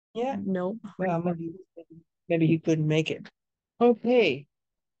Yeah. No. Well, maybe he couldn't make it. Okay.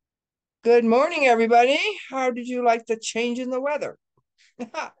 Good morning, everybody. How did you like the change in the weather?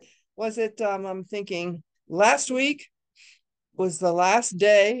 Was it, I'm thinking last week was the last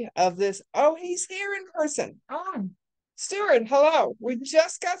day of this. Oh, he's here in person. Stuart, hello. We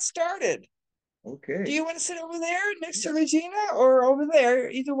just got started. Do Okay. you want to sit over there next to Regina or over there?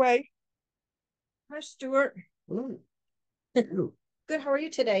 Either way. Hi, Stuart. Hello. Hello. Good. How are you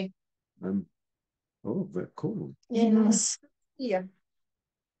today? I'm very cool. Yes. Yeah.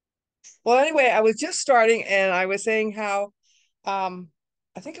 Well, anyway, I was just starting and I was saying how um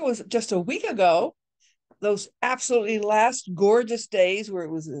I think it was just a week ago, those absolutely last gorgeous days where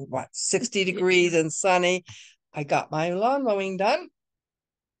it was what 60 degrees and sunny. I got my lawn mowing done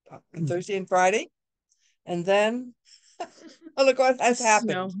on Thursday and Friday. And then oh, look what has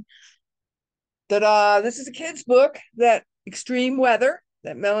happened. No. That this is a kid's book, that extreme weather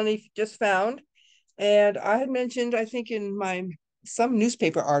that Melanie just found. And I had mentioned, I think in my some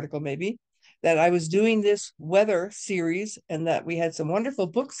newspaper article maybe, that I was doing this weather series and that we had some wonderful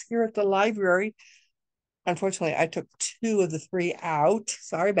books here at the library. Unfortunately, I took two of the three out.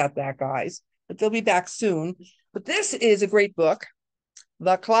 Sorry about that, guys, but they'll be back soon. But this is a great book,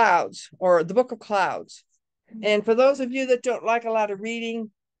 The Clouds, or The Book of Clouds. And for those of you that don't like a lot of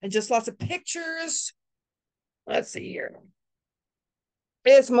reading and just lots of pictures, let's see here.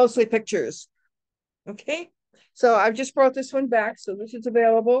 It's mostly pictures. Okay. So I've just brought this one back. So this is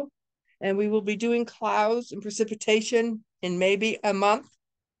available. And we will be doing clouds and precipitation in maybe a month.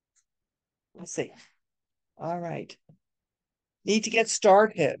 Let's see. All right. Need to get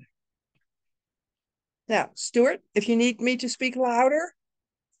started. Now, Stuart, if you need me to speak louder,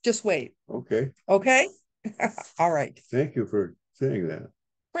 just wait. Okay. Okay. All right. Thank you for saying that.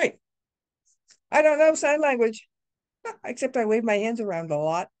 Great. I don't know sign language, except I wave my hands around a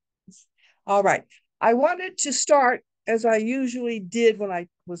lot. All right. I wanted to start, as I usually did when I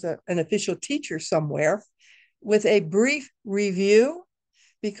was an official teacher somewhere, with a brief review,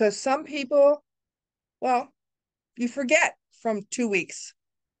 because some people, well, you forget from 2 weeks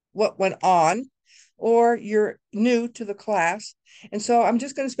what went on, or you're new to the class. And so I'm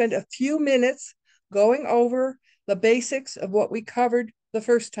just going to spend a few minutes going over the basics of what we covered the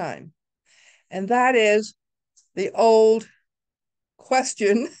first time. And that is the old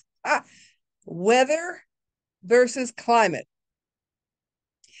question, weather versus climate,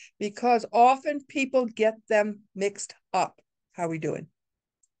 because often people get them mixed up. How are we doing?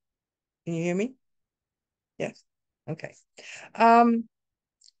 Can you hear me? Yes. Okay. Um,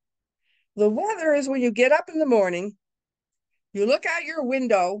 the weather is when you get up in the morning, you look out your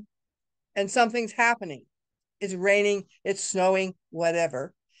window and something's happening. It's raining, it's snowing,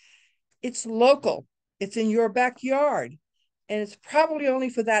 whatever. It's local. It's in your backyard. And it's probably only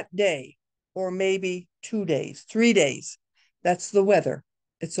for that day, or maybe 2 days, 3 days. That's the weather.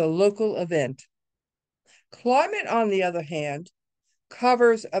 It's a local event. Climate, on the other hand,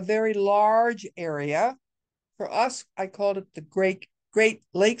 covers a very large area. For us, I called it the Great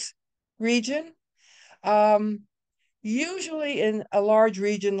Lakes region. Um, Usually in a large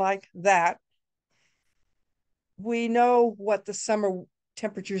region like that, we know what the summer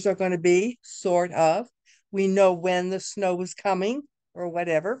temperatures are going to be, sort of. We know when the snow is coming or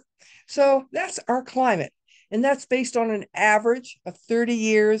whatever. So that's our climate. And that's based on an average of 30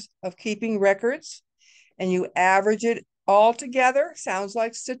 years of keeping records. And you average it all together. Sounds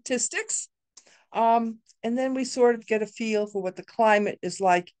like statistics. And then we sort of get a feel for what the climate is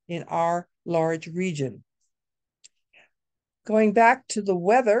like in our large region. Going back to the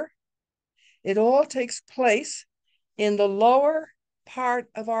weather, it all takes place in the lower part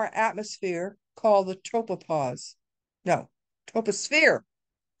of our atmosphere called the tropopause. No, troposphere.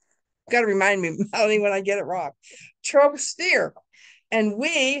 Got to remind me, Melanie, when I get it wrong. Troposphere. And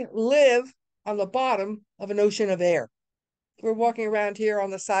we live on the bottom of an ocean of air. We're walking around here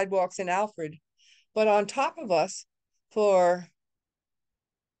on the sidewalks in Alfred, but on top of us for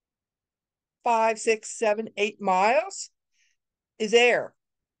 5, 6, 7, 8 miles is air,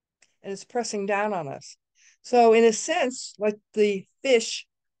 and it's pressing down on us. So, in a sense, like the fish,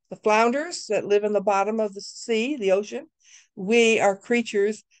 the flounders that live in the bottom of the sea, the ocean, we are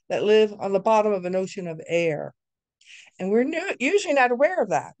creatures that live on the bottom of an ocean of air. And we're usually not aware of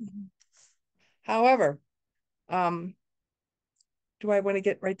that. However, um, do I want to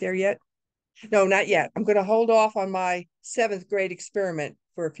get right there yet? No, not yet. I'm going to hold off on my seventh grade experiment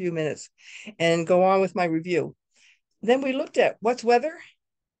for a few minutes and go on with my review. Then we looked at what's weather,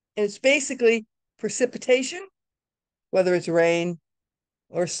 and it's basically precipitation, whether it's rain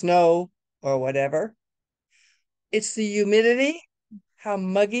or snow or whatever. It's the humidity, How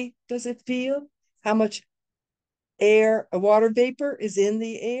muggy does it feel? How much air, water vapor is in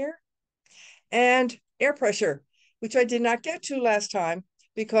the air? And air pressure, which I did not get to last time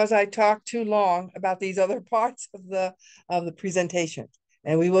because I talked too long about these other parts of the presentation.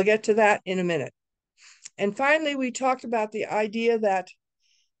 And we will get to that in a minute. And finally, we talked about the idea that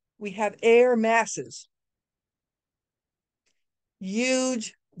we have air masses,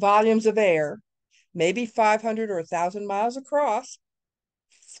 huge volumes of air, maybe 500 or 1,000 miles across,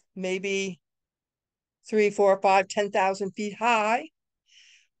 maybe 3, 4, 5, 10,000 feet high,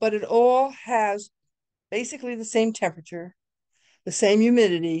 but it all has basically the same temperature, the same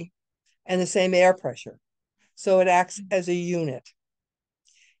humidity, and the same air pressure. So it acts as a unit.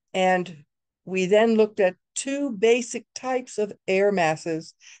 And we then looked at two basic types of air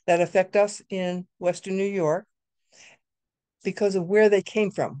masses that affect us in Western New York because of where they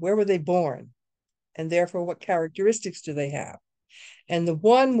came from, where were they born, and therefore what characteristics do they have. And the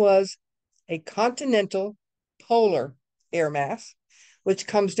one was a continental polar air mass, which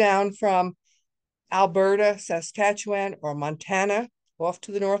comes down from Alberta, Saskatchewan, or Montana, off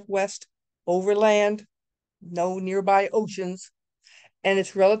to the northwest, overland, no nearby oceans, and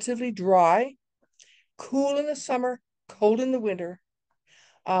it's relatively dry, cool in the summer, cold in the winter,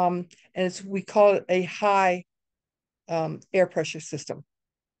 and we call it a high air pressure system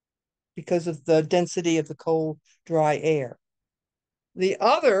because of the density of the cold, dry air. The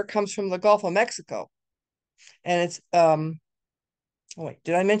other comes from the Gulf of Mexico, and it's oh wait,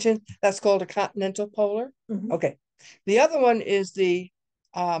 did I mention that's called a continental polar? Mhm. Okay. The other one is the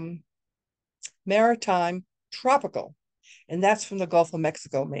maritime tropical, and that's from the Gulf of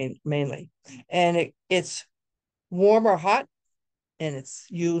Mexico mainly. And it's warm or hot, and it's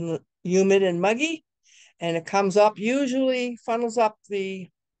humid and muggy, and it comes up, usually funnels up the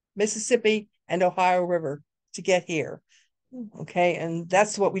Mississippi and Ohio River to get here. Okay, and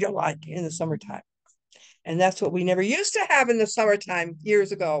that's what we don't like in the summertime. And that's what we never used to have in the summertime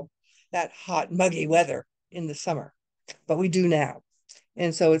years ago, that hot, muggy weather in the summer. But we do now.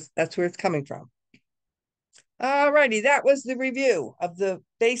 And so that's where it's coming from. All righty, that was the review of the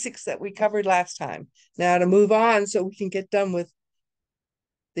basics that we covered last time. Now to move on so we can get done with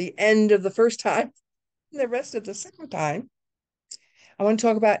the end of the first time and the rest of the second time, I want to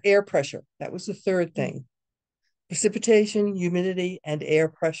talk about air pressure. That was the third thing. Precipitation, humidity, and air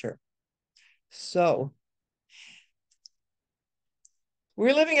pressure. So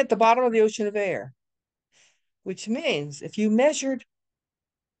we're living at the bottom of the ocean of air, which means if you measured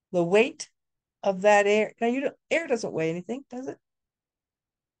the weight of that air, now air doesn't weigh anything, does it?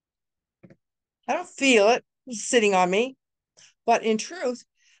 I don't feel it sitting on me, but in truth,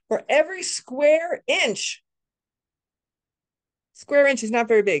 for every square inch is not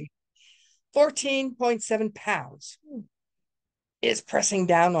very big, 14.7 pounds is pressing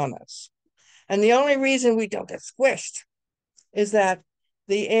down on us. And the only reason we don't get squished is that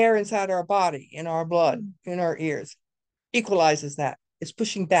the air inside our body, in our blood, in our ears, equalizes that. It's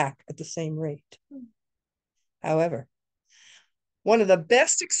pushing back at the same rate. However, one of the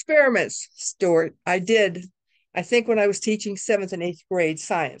best experiments, Stuart, I did, I think when I was teaching 7th and 8th grade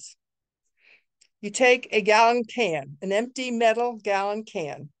science. You take a gallon can, an empty metal gallon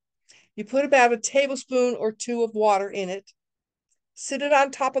can. You put about a tablespoon or 2 of water in it, sit it on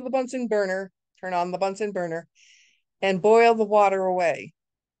top of the Bunsen burner, turn on the Bunsen burner, and boil the water away.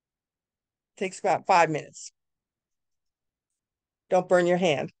 It takes about 5 minutes. Don't burn your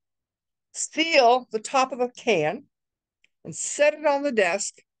hand. Seal the top of the can and set it on the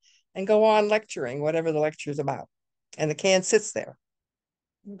desk and go on lecturing, whatever the lecture is about. And the can sits there.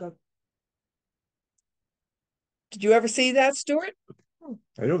 Okay. Did you ever see that, Stuart?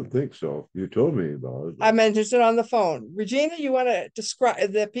 I don't think so. You told me about it. I mentioned it on the phone. Regina, you want to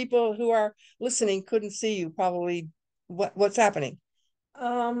describe, the people who are listening couldn't see you probably what's happening.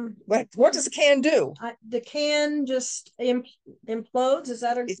 What does the can do? The can just implodes. Is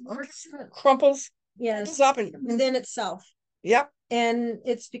that It crumples, yes, up and within itself. Yep. And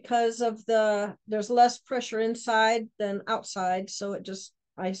it's because of there's less pressure inside than outside, so it just,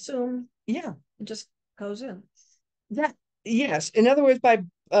 I assume, Yeah, it just goes in. that yes. In other words, by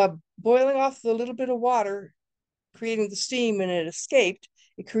boiling off the little bit of water, creating the steam, and it escaped,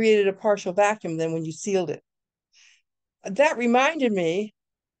 it created a partial vacuum then when you sealed it. That reminded me,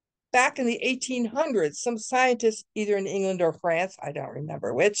 back in the 1800s, some scientists, either in England or France, I don't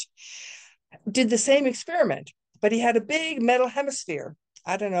remember which, did the same experiment, but he had a big metal hemisphere,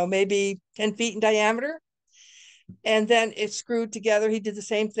 I don't know, maybe 10 feet in diameter. And then it screwed together. He did the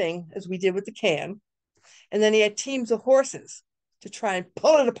same thing as we did with the can. And then he had teams of horses to try and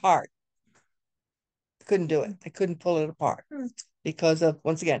pull it apart. Couldn't do it. They couldn't pull it apart. because of,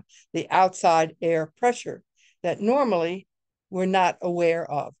 once again, the outside air pressure that normally we're not aware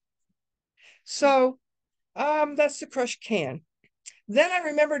of. So that's the crushed can. Then I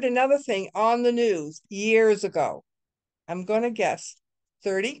remembered another thing on the news years ago. I'm going to guess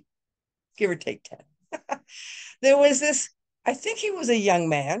 30, give or take 10. There was this, I think he was a young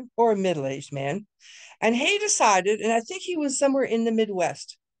man or a middle-aged man, and he decided, and I think he was somewhere in the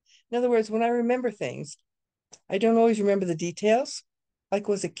Midwest. In other words, when I remember things, I don't always remember the details. Like,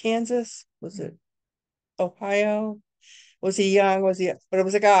 was it Kansas? Was it Ohio? Was he young? But it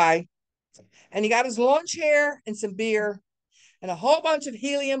was a guy. And he got his lawn chair and some beer and a whole bunch of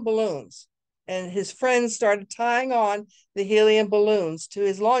helium balloons. And his friends started tying on the helium balloons to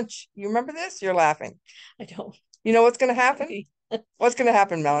his launch. You remember this? You're laughing. I don't. You know what's going to happen? What's going to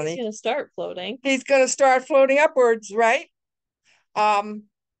happen, Melanie? He's going to start floating. He's going to start floating upwards, right? And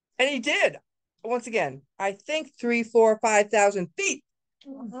he did. Once again, I think 3, 4, 5,000 feet.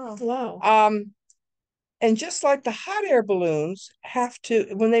 Oh, wow. And just like the hot air balloons have to,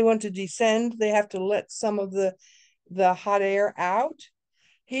 when they want to descend, they have to let some of the hot air out.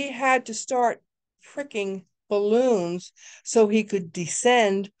 He had to start pricking balloons so he could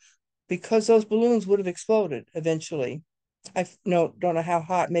descend, because those balloons would have exploded eventually. I don't know how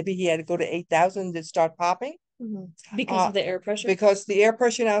hot. Maybe he had to go to 8,000 to start popping. Because of the air pressure? Because the air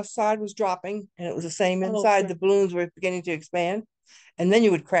pressure outside was dropping, and it was the same inside. The balloons were beginning to expand, and then you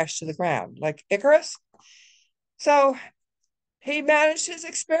would crash to the ground like Icarus. So he managed his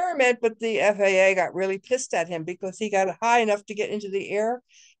experiment, but the FAA got really pissed at him because he got high enough to get into the air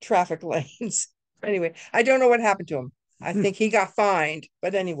traffic lanes. Anyway, I don't know what happened to him. I think he got fined.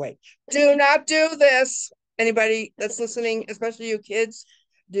 But anyway, do not do this. Anybody that's listening, especially you kids,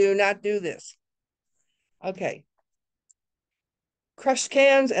 do not do this. Okay. Crushed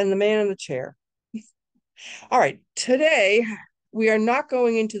cans and the man in the chair. All right. Today, we are not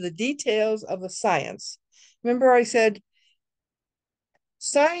going into the details of the science. Remember I said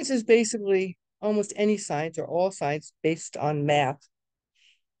science is basically almost any science or all science based on math.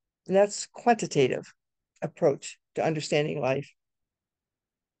 And that's quantitative approach to understanding life.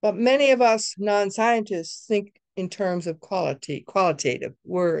 But many of us non-scientists think in terms of qualitative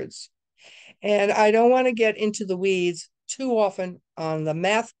words. And I don't want to get into the weeds too often on the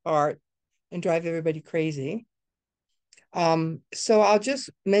math part and drive everybody crazy. So I'll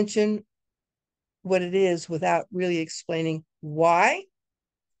just mention what it is without really explaining why.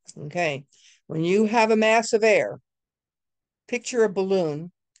 Okay, when you have a mass of air, picture a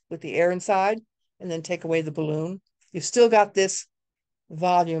balloon with the air inside, and then take away the balloon. You've still got this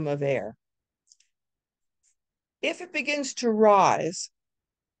volume of air. If it begins to rise,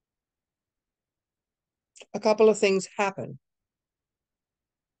 a couple of things happen.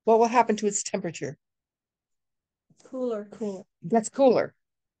 What will happen to its temperature? Cooler. That's cooler.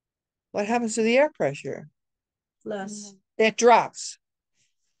 What happens to the air pressure? Less. It drops.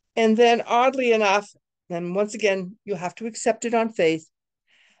 And then oddly enough, and once again, you'll have to accept it on faith,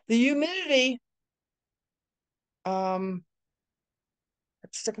 the humidity,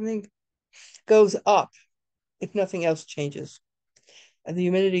 goes up if nothing else changes. And the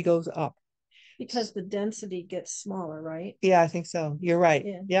humidity goes up. Because the density gets smaller, right? Yeah, I think so. You're right.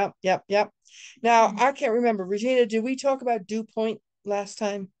 Yeah. Yep. Now, I can't remember. Regina, did we talk about dew point last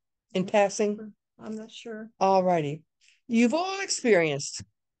time in passing? I'm not sure. All righty. You've all experienced,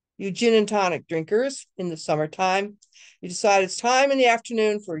 you gin and tonic drinkers, in the summertime. You decide it's time in the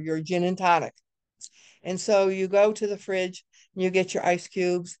afternoon for your gin and tonic. And so you go to the fridge and you get your ice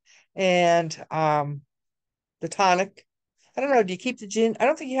cubes and the tonic. I don't know, do you keep the gin? I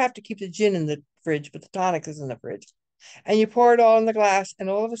don't think you have to keep the gin in the fridge, but the tonic is in the fridge. And you pour it all in the glass, and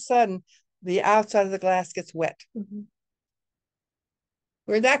all of a sudden, the outside of the glass gets wet.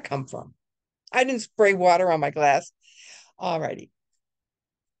 Where'd that come from? I didn't spray water on my glass. All righty.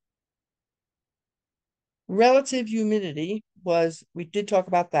 Relative humidity was, we did talk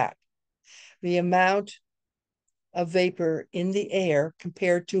about that. The amount of vapor in the air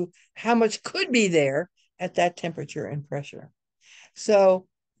compared to how much could be there at that temperature and pressure. So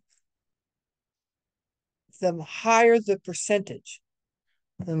the higher the percentage,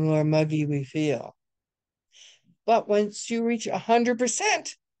 the more muggy we feel. But once you reach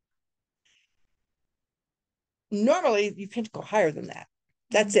 100%, normally you can't go higher than that.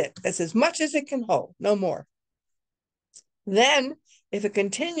 That's it. That's as much as it can hold, no more. Then, if it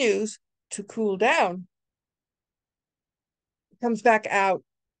continues to cool down, it comes back out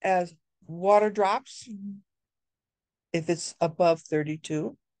as water drops. If it's above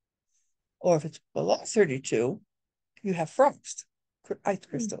 32, or if it's below 32, you have frost, ice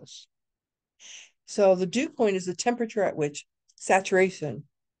crystals. So the dew point is the temperature at which saturation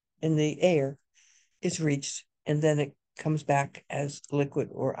in the air is reached, and then it comes back as liquid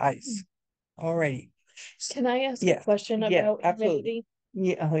or ice. Alrighty. Can I ask Yeah, a question yeah, about absolutely.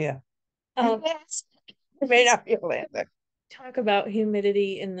 humidity? Yeah, oh yeah. Um, You may not be able to answer. talk about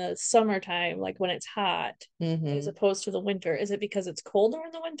humidity in the summertime, like when it's hot, as Mhm. opposed to the winter. Is it because it's colder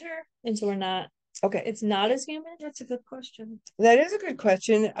in the winter, and so Okay, it's not as humid? That's a good question. that is a good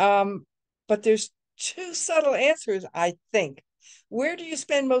question. But there's two subtle answers, I think. Where do you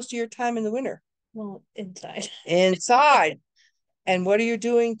spend most of your time in the winter? Well, inside. Inside. And what are you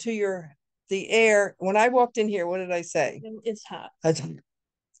doing to the air? When I walked in here, what did I say? It's hot.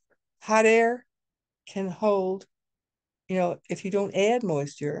 Hot air can hold, if you don't add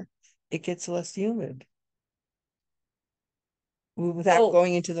moisture, it gets less humid without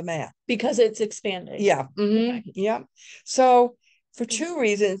going into the math. Because it's expanding. Yeah. Okay. Yeah. So for two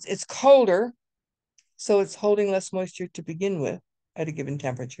reasons, it's colder, so it's holding less moisture to begin with at a given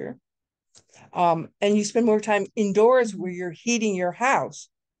temperature. And you spend more time indoors where you're heating your house,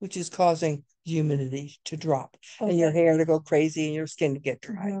 which is causing humidity to drop and your hair to go crazy and your skin to get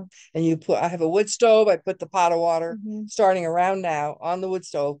dry. And I have a wood stove. I put the pot of water starting around now on the wood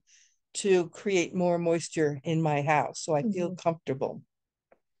stove to create more moisture in my house. So I feel comfortable.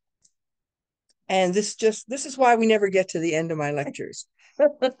 And this is why we never get to the end of my lectures.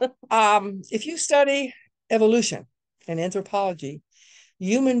 If you study evolution and anthropology,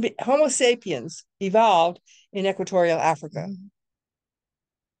 Homo sapiens evolved in equatorial Africa,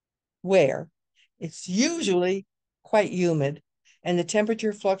 where it's usually quite humid and the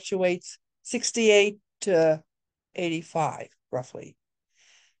temperature fluctuates 68 to 85, roughly.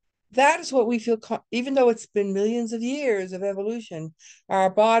 That is what we feel, even though it's been millions of years of evolution, our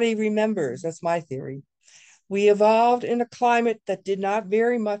body remembers. That's my theory. We evolved in a climate that did not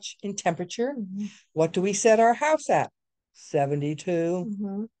vary much in temperature. What do we set our house at?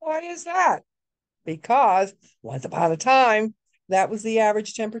 72. Why is that? Because once upon a time, that was the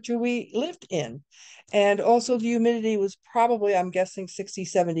average temperature we lived in. And also the humidity was probably, I'm guessing, 60,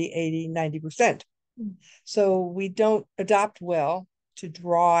 70, 80, 90%. So we don't adapt well to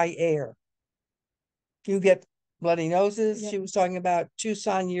dry air. You get bloody noses. She was talking about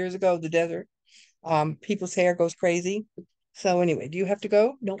Tucson years ago, the desert. People's hair goes crazy. So anyway, do you have to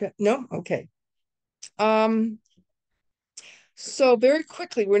go? No? Okay. So very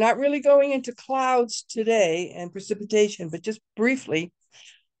quickly, we're not really going into clouds today and precipitation, but just briefly,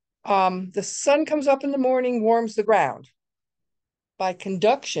 the sun comes up in the morning, warms the ground. By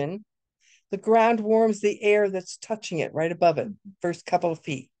conduction, the ground warms the air that's touching it right above it, first couple of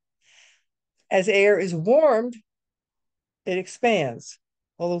feet. As air is warmed, it expands.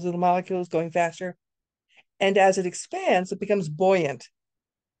 All those little molecules going faster. And as it expands, it becomes buoyant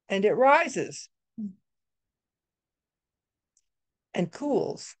and it rises and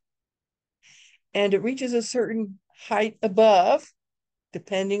cools. And it reaches a certain height above,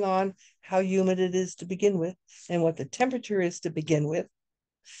 depending on how humid it is to begin with and what the temperature is to begin with.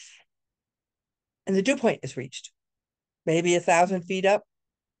 And the dew point is reached, maybe 1,000 feet up,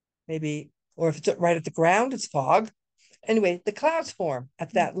 maybe, or if it's right at the ground, it's fog. Anyway, the clouds form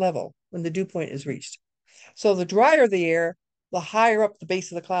at that level when the dew point is reached. So the drier the air, the higher up the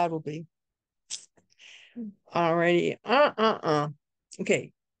base of the cloud will be. Alrighty.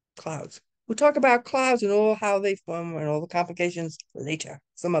 Okay, clouds. We'll talk about clouds and all how they form and all the complications later,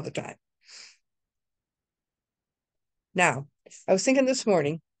 some other time. Now, I was thinking this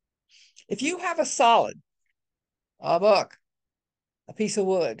morning, if you have a solid, a book, a piece of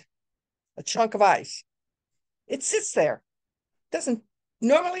wood, a chunk of ice, it sits there.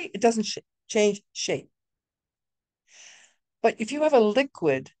 Normally it doesn't change shape. But if you have a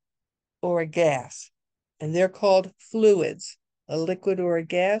liquid or a gas, and they're called fluids, a liquid or a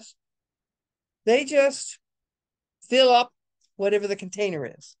gas, they just fill up whatever the container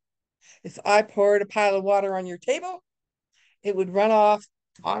is. If I poured a pile of water on your table, it would run off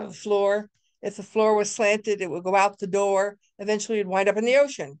onto the floor. If the floor was slanted, it would go out the door. Eventually, it'd wind up in the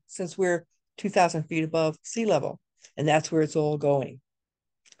ocean, since we're 2,000 feet above sea level, and that's where it's all going.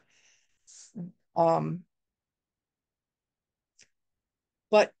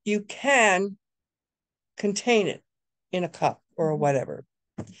 But you can contain it in a cup or whatever.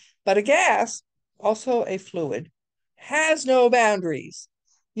 But a gas, also a fluid, has no boundaries.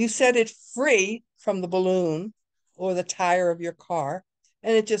 You set it free from the balloon or the tire of your car,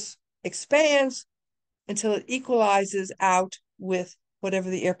 and it just expands until it equalizes out with whatever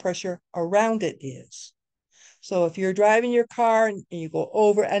the air pressure around it is. So if you're driving your car and you go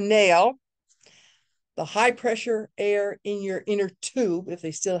over a nail, the high pressure air in your inner tube, if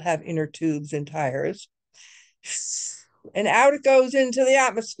they still have inner tubes in tires, and out it goes into the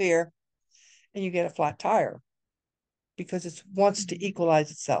atmosphere, and you get a flat tire because it wants to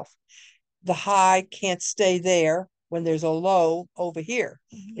equalize itself. The high can't stay there when there's a low over here.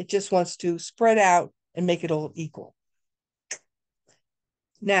 It just wants to spread out and make it all equal.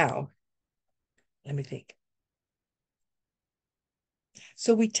 Now, let me think.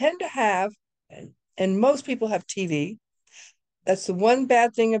 So we tend to have, and most people have TV. That's the one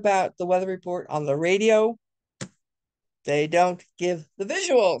bad thing about the weather report on the radio. They don't give the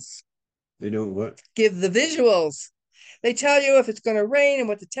visuals. They don't what? Give the visuals. They tell you if it's going to rain and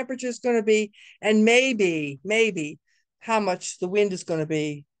what the temperature is going to be, and maybe how much the wind is going to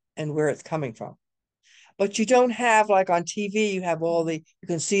be and where it's coming from. But you don't have, like on TV, you have you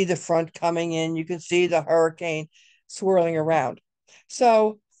can see the front coming in, you can see the hurricane swirling around.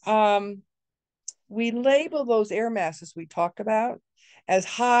 So we label those air masses we talked about as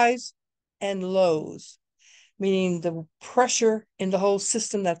highs and lows, meaning the pressure in the whole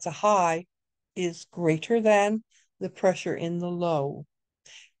system that's a high is greater than the pressure in the low.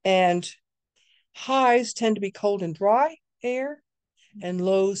 And highs tend to be cold and dry air, and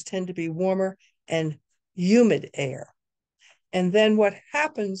lows tend to be warmer and humid air. And then what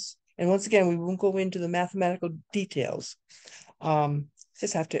happens, and once again, we won't go into the mathematical details,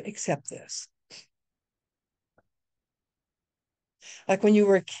 just have to accept this. Like when you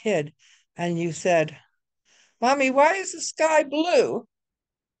were a kid and you said, Mommy, why is the sky blue?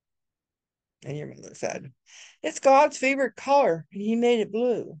 And your mother said, it's God's favorite color, and he made it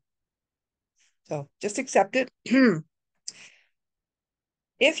blue. So just accept it.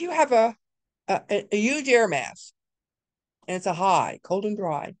 If you have a huge air mass, and it's a high, cold and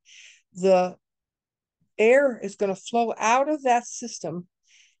dry, the air is going to flow out of that system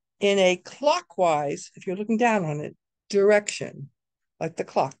in a clockwise, if you're looking down on it, direction, like the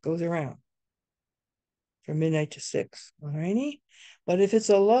clock goes around from midnight to 6. All righty. But if it's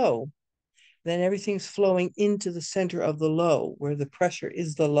a low, then everything's flowing into the center of the low where the pressure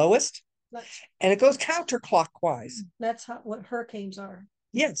is the lowest, and it goes counterclockwise. That's what hurricanes are.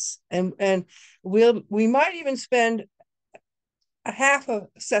 Yes, and we might even spend a half a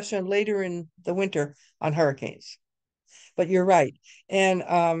session later in the winter on hurricanes. But you're right. And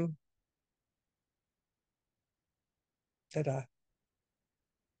counterclockwise.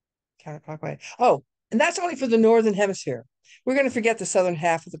 Oh, and that's only for the northern hemisphere. We're going to forget the southern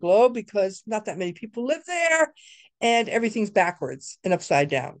half of the globe because not that many people live there, and everything's backwards and upside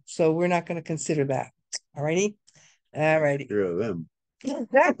down. So we're not going to consider that. All righty. All righty. Hear them.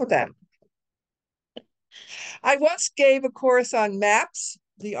 Back with that. I once gave a course on maps,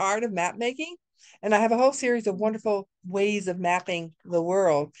 the art of map making, and I have a whole series of wonderful ways of mapping the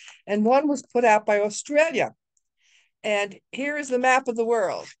world. And one was put out by Australia. And here is the map of the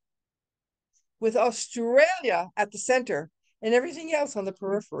world with Australia at the center and everything else on the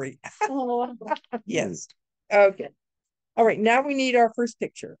periphery. Yes. Okay. All right. Now we need our first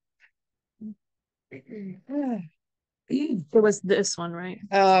picture. It was this one, right?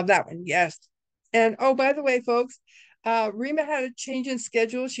 That one, yes. And oh, by the way, folks, Rima had a change in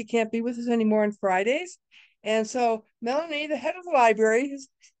schedule. She can't be with us anymore on Fridays. And so Melanie, the head of the library,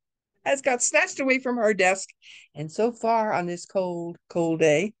 has got snatched away from her desk. And so far on this cold, cold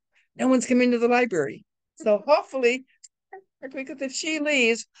day, no one's come into the library. So hopefully, because if she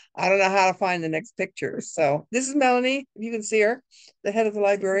leaves, I don't know how to find the next picture. So this is Melanie, if you can see her, the head of the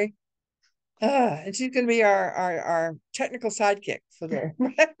library. And she's going to be our technical sidekick for the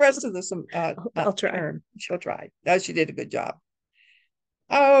rest of this. I'll try. Term. She'll try. No, she did a good job.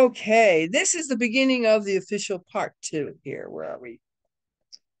 Okay, this is the beginning of the official part 2 here. Where are we?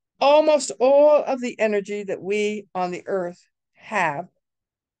 Almost all of the energy that we on the Earth have,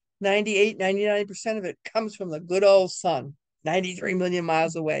 98, 99% of it comes from the good old sun, 93 million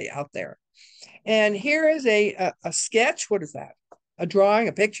miles away out there. And here is a sketch. What is that? A drawing,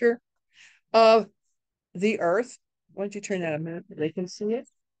 a picture of the Earth. Why don't you turn that a minute so they can see it?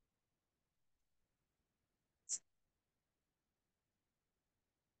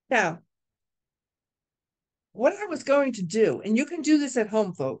 Now, what I was going to do, and you can do this at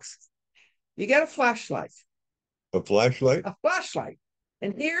home, folks. You get a flashlight. A flashlight? A flashlight.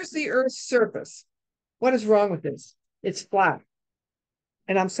 And here's the Earth's surface. What is wrong with this? It's flat.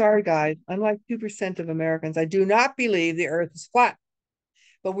 And I'm sorry, guys, unlike 2% of Americans, I do not believe the Earth is flat.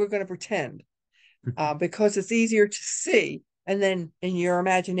 But we're going to pretend because it's easier to see. And then in your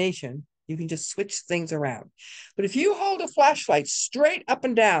imagination, you can just switch things around. But if you hold a flashlight straight up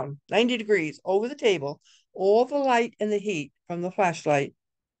and down, 90 degrees over the table, all the light and the heat from the flashlight,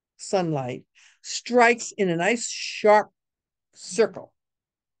 sunlight, strikes in a nice sharp circle.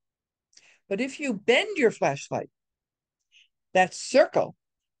 But if you bend your flashlight that circle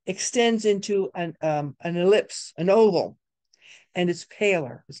extends into an ellipse, an oval, and it's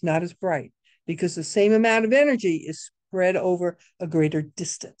paler. It's not as bright because the same amount of energy is spread over a greater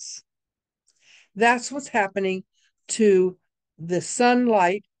distance. That's what's happening to the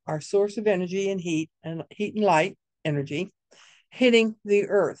sunlight, our source of energy and heat and light energy, hitting the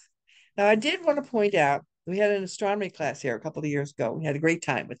Earth. Now, I did want to point out, we had an astronomy class here a couple of years ago. We had a great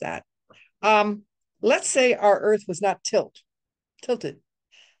time with that. Let's say our Earth was not tilted,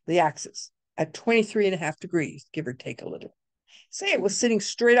 the axis, at 23.5 degrees, give or take a little. Say it was sitting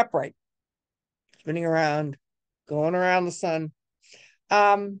straight upright, spinning around, going around the sun.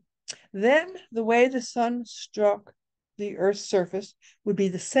 Then the way the sun struck the Earth's surface would be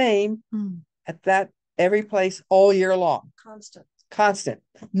the same at that every place all year long. Constant.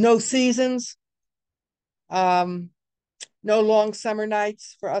 No seasons. No long summer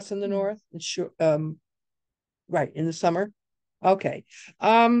nights for us in the north. Right, in the summer. Okay.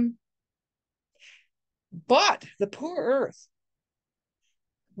 But the poor Earth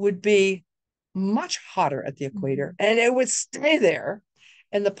would be much hotter at the equator, and it would stay there,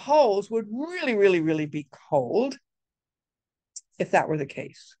 and the poles would really, really, really be cold if that were the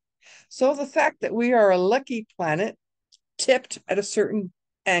case. So the fact that we are a lucky planet tipped at a certain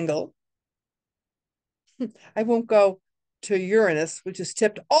angle, I won't go to Uranus, which is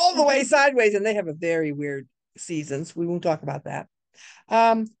tipped all the way sideways, and they have a very weird seasons. We won't talk about that.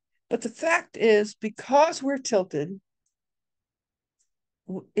 But the fact is, because we're tilted,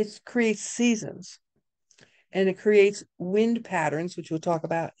 it creates seasons, and it creates wind patterns, which we'll talk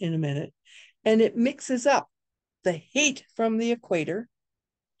about in a minute, and it mixes up the heat from the equator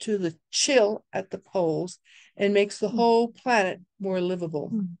to the chill at the poles and makes the whole planet more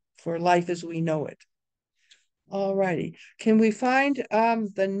livable for life as we know it. All righty. Can we find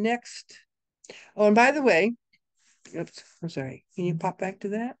the next? Oh, and by the way, oops, I'm sorry. Can you pop back to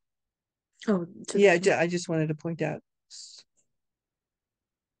that? Oh, yeah, I just wanted to point out.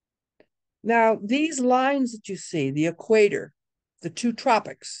 Now, these lines that you see, the equator, the two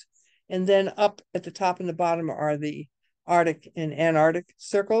tropics, and then up at the top and the bottom are the Arctic and Antarctic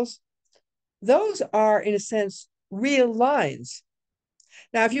circles. Those are, in a sense, real lines.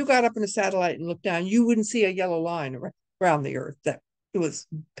 Now, if you got up in a satellite and looked down, you wouldn't see a yellow line around the Earth that it was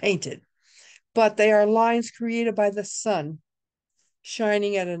painted. But they are lines created by the sun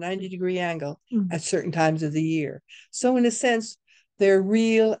shining at a 90-degree angle at certain times of the year. So in a sense, they're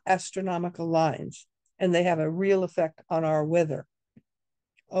real astronomical lines, and they have a real effect on our weather.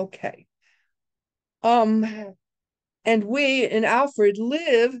 Okay. And we in Alfred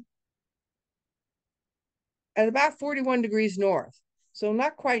live at about 41 degrees north. So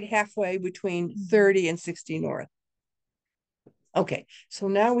not quite halfway between 30 and 60 north. Okay, so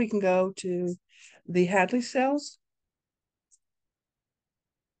now we can go to the Hadley cells.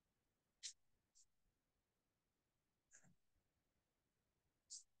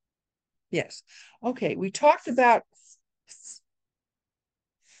 Yes. Okay, we talked about,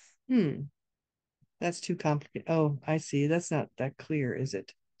 that's too complicated. Oh, I see. That's not that clear, is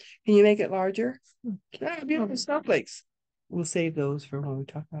it? Can you make it larger? Beautiful snowflakes. We'll save those for when we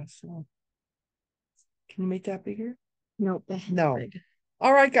talk about snow. Can you make that bigger? Nope. No.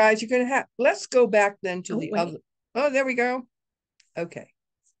 All right, guys, you're going to have, let's go back then to the other. Oh, there we go. Okay.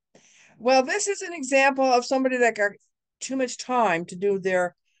 Well, this is an example of somebody that got too much time to do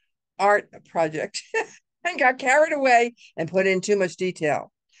their art project and got carried away and put in too much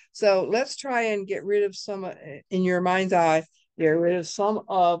detail. So let's try and get rid of some, in your mind's eye, get rid of some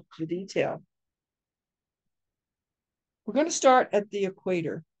of the detail. We're going to start at the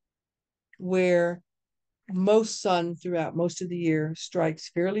equator, where most sun throughout most of the year strikes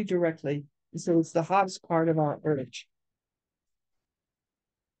fairly directly. So it's the hottest part of our Earth.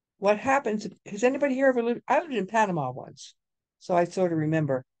 What happens, has anybody here ever lived? I lived in Panama once, so I sort of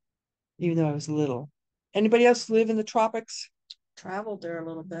remember, even though I was little. Anybody else live in the tropics? Traveled there a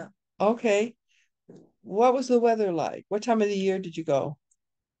little bit. Okay. What was the weather like? What time of the year did you go?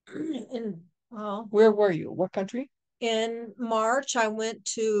 Where were you? What country? In March, I went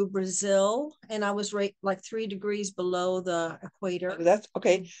to Brazil, and I was right like 3 degrees below the equator. That's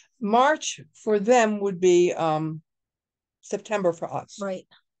okay. March for them would be September for us. Right.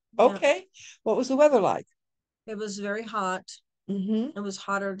 Okay. Yeah. What was the weather like? It was very hot. It was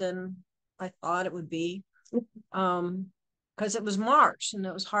hotter than I thought it would be. Because it was March, and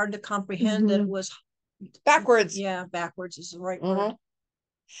it was hard to comprehend that it was backwards. Yeah, backwards is the right word.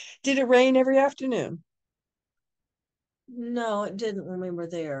 Did it rain every afternoon? No, it didn't when we were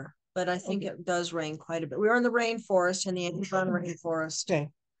there, but I think it does rain quite a bit. We were in the rainforest, in the Amazon rainforest. Okay.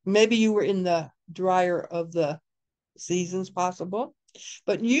 Maybe you were in the drier of the seasons possible.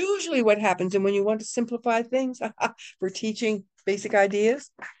 But usually what happens, and when you want to simplify things for teaching basic ideas,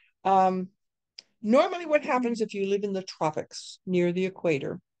 normally what happens if you live in the tropics near the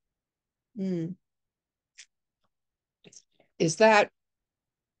equator is that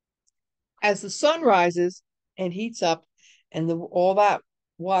as the sun rises and heats up and all that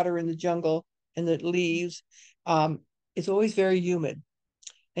water in the jungle and the leaves, it's always very humid.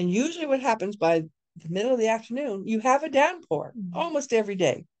 And usually what happens by the middle of the afternoon, you have a downpour almost every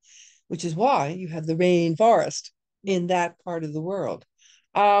day, which is why you have the rainforest in that part of the world.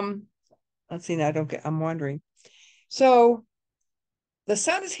 Let's see, now I'm wondering. So the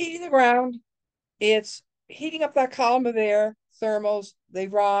sun is heating the ground. It's heating up that column of air, thermals, they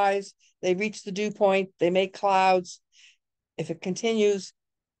rise, they reach the dew point, they make clouds. If it continues,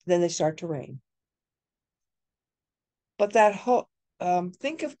 then they start to rain. But that whole,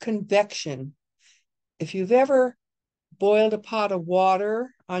 think of convection. If you've ever boiled a pot of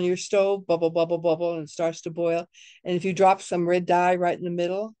water on your stove, bubble, bubble, bubble, and it starts to boil, and if you drop some red dye right in the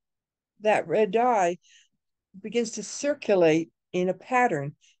middle, that red dye begins to circulate in a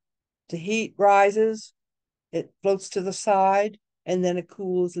pattern. The heat rises, it floats to the side, and then it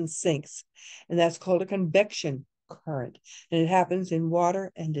cools and sinks. And that's called a convection current. And it happens in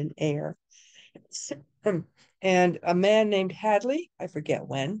water and in air. And a man named Hadley, I forget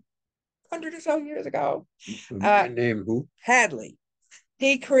when, 100 or so years ago. Name who? Hadley.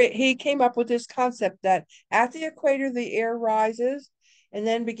 He came up with this concept that at the equator, the air rises and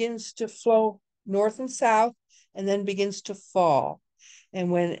then begins to flow north and south and then begins to fall.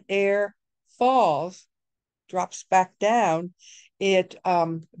 And when air falls, drops back down, it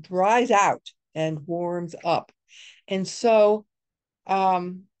dries out and warms up. And so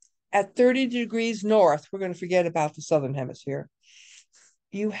at 30 degrees north, we're going to forget about the southern hemisphere,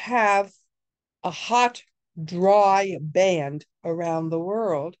 you have a hot, dry band around the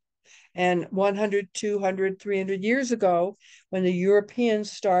world. And 100, 200, 300 years ago, when the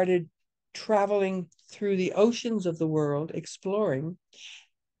Europeans started traveling through the oceans of the world, exploring,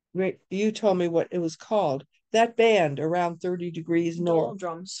 you told me what it was called. That band around 30 degrees north.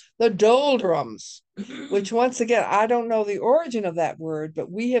 Doldrums. The doldrums, which once again, I don't know the origin of that word, but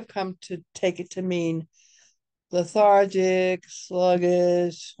we have come to take it to mean lethargic,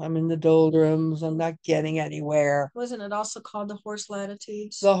 sluggish. I'm in the doldrums. I'm not getting anywhere. Wasn't it also called the horse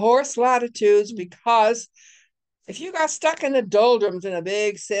latitudes? The horse latitudes, because if you got stuck in the doldrums in a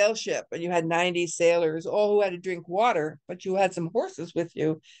big sail ship and you had 90 sailors, all who had to drink water, but you had some horses with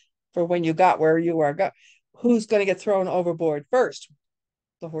you for when you got where you were going, who's going to get thrown overboard first?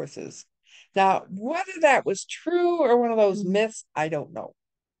 The horses. Now, whether that was true or one of those myths, I don't know.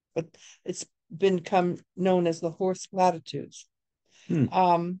 But it's become known as the horse latitudes.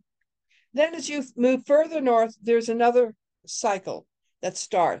 Then as you move further north, there's another cycle that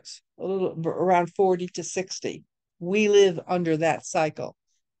starts a little around 40 to 60. We live under that cycle,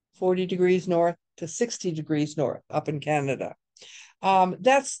 40 degrees north to 60 degrees north up in Canada.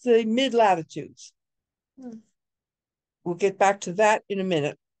 That's the mid-latitudes. We'll get back to that in a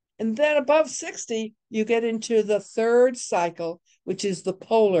minute. And then above 60, you get into the third cycle, which is the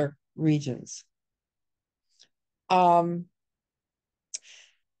polar regions. The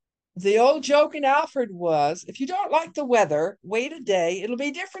old joke in Alfred was, if you don't like the weather, wait a day, it'll be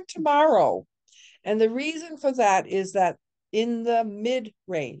different tomorrow. And the reason for that is that in the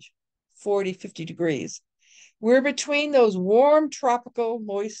mid-range, 40, 50 degrees, we're between those warm tropical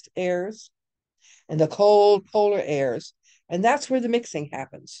moist airs and the cold polar airs. And that's where the mixing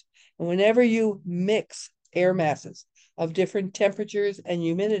happens. And whenever you mix air masses of different temperatures and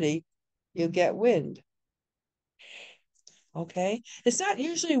humidity, you'll get wind. Okay? It's not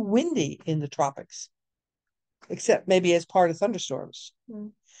usually windy in the tropics, except maybe as part of thunderstorms.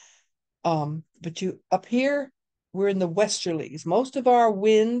 But up here, we're in the westerlies. Most of our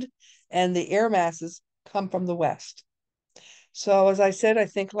wind and the air masses come from the west. So as I said, I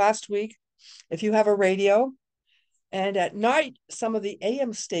think last week, if you have a radio, and at night, some of the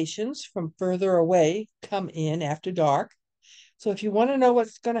AM stations from further away come in after dark. So if you want to know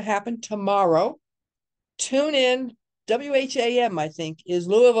what's going to happen tomorrow, tune in. WHAM, I think, is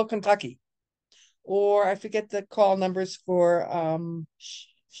Louisville, Kentucky. Or I forget the call numbers for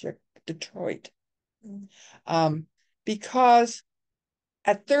Detroit. Because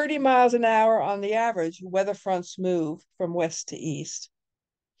at 30 miles an hour on the average, weather fronts move from west to east.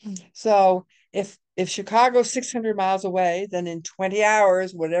 So if Chicago's 600 miles away, then in 20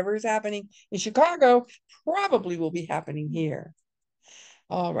 hours, whatever is happening in Chicago probably will be happening here.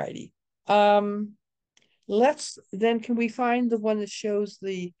 All righty. Can we find the one that shows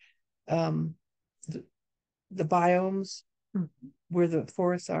the the biomes Mm-hmm. where the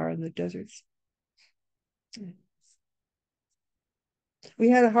forests are and the deserts. We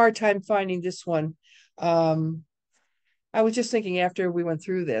had a hard time finding this one. I was just thinking after we went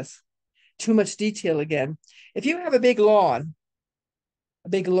through this, too much detail again. If you have a big lawn,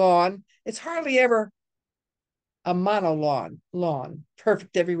 it's hardly ever a mono lawn,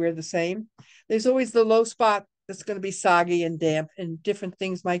 perfect everywhere the same. There's always the low spot that's going to be soggy and damp, and different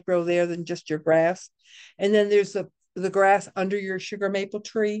things might grow there than just your grass. And then there's the grass under your sugar maple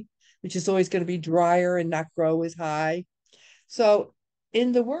tree, which is always going to be drier and not grow as high. So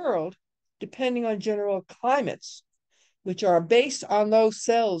in the world, depending on general climates, which are based on those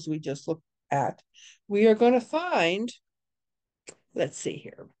cells we just looked at, we are going to find, let's see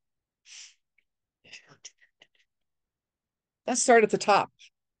here. Let's start at the top.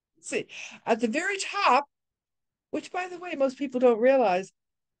 Let's see, at the very top, which by the way, most people don't realize,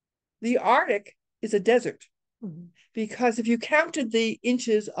 the Arctic is a desert. Mm-hmm. Because if you counted the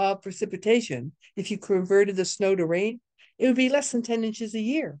inches of precipitation, if you converted the snow to rain, it would be less than 10 inches a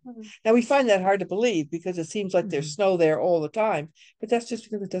year. Mm-hmm. Now, we find that hard to believe because it seems like there's snow there all the time, but that's just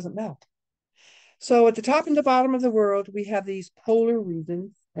because it doesn't melt. So at the top and the bottom of the world, we have these polar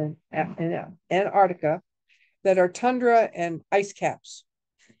regions and Antarctica that are tundra and ice caps.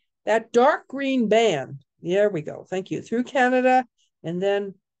 That dark green band, there we go, thank you, through Canada and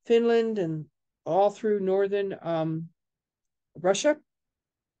then Finland and all through northern Russia,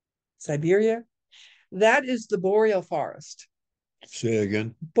 Siberia, that is the boreal forest. Say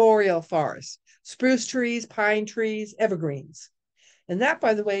again. Boreal forest. Spruce trees, pine trees, evergreens. And that,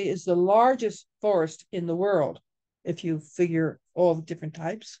 by the way, is the largest forest in the world, if you figure all the different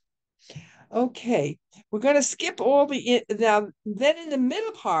types. Okay, we're going to skip all the, now, then in the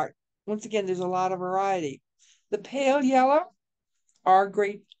middle part, once again, there's a lot of variety. The pale yellow, our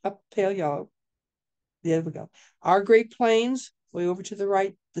great, pale yellow, there we go. Our Great Plains, way over to the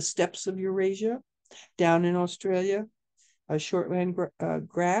right, the steppes of Eurasia, down in Australia, a shortland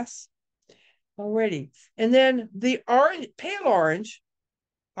grass. Already. And then the orange, pale orange,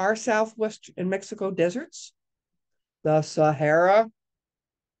 our Southwest and Mexico deserts, the Sahara,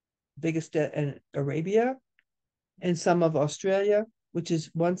 biggest in Arabia, and some of Australia, which is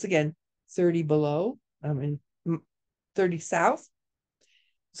once again 30 below, 30 south.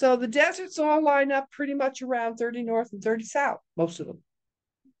 So the deserts all line up pretty much around 30 north and 30 south, most of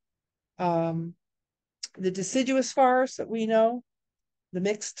them. The deciduous forests that we know, the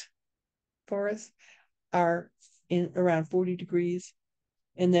mixed forests, are in around 40 degrees.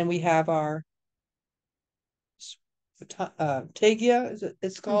 And then we have our taiga,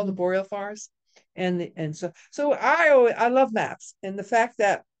 it's called, the boreal forest. And so I love maps, and the fact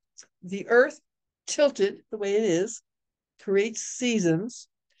that the earth tilted the way it is creates seasons,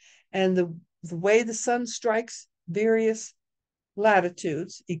 and the way the sun strikes various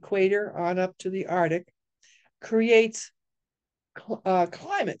latitudes, equator on up to the Arctic, creates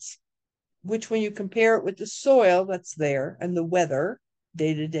climates, which when you compare it with the soil that's there and the weather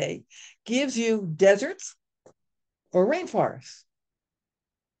day to day, gives you deserts or rainforests.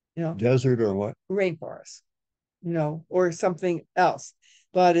 You know, desert or what? Rainforests, you know, or something else.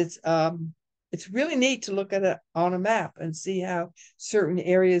 But it's really neat to look at it on a map and see how certain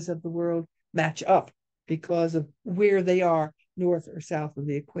areas of the world match up because of where they are, north or south of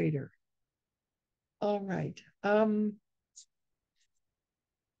the equator. All right.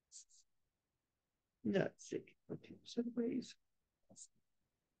 Let's see. Ways.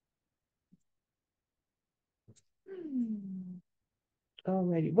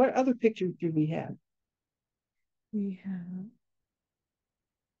 Alrighty. What other pictures do we have? We have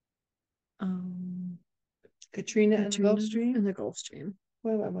Katrina and the Gulf Stream. And the Gulf Stream.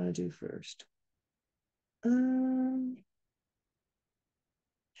 What do I want to do first?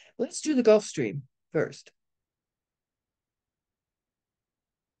 Let's do the Gulf Stream first.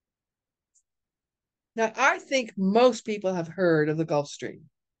 Now, I think most people have heard of the Gulf Stream.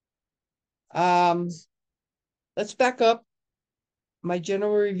 Let's back up my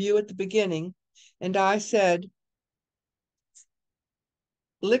general review at the beginning. And I said,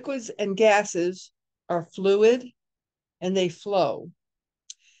 liquids and gases are fluid and they flow.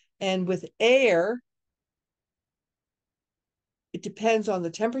 And with air, it depends on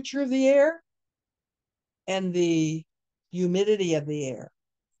the temperature of the air and the humidity of the air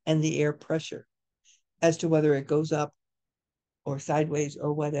and the air pressure as to whether it goes up or sideways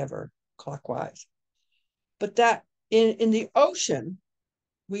or whatever, clockwise. But that in the ocean,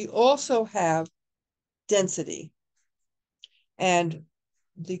 we also have density. And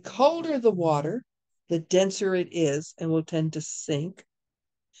the colder the water, the denser it is and will tend to sink.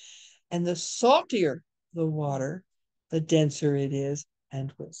 And the saltier the water, the denser it is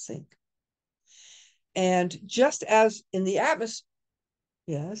and will sink. And just as in the atmosphere,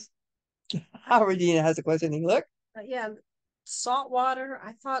 yes. Howardina has a questioning look. Yeah, salt water.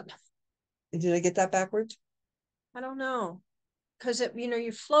 I thought, Did I get that backwards? I don't know, because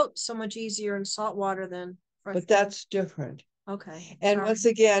you float so much easier in salt water than. But that's different. Okay. And sorry. once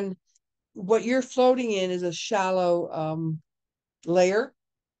again, what you're floating in is a shallow layer.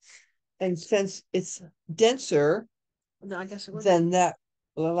 And since it's denser, I guess it would. then that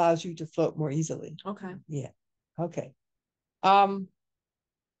allows you to float more easily. Okay. Yeah. Okay. In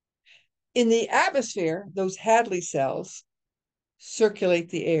the atmosphere, those Hadley cells circulate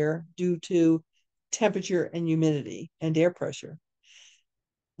the air due to temperature and humidity and air pressure.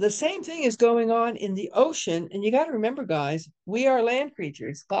 The same thing is going on in the ocean. And you got to remember, guys, we are land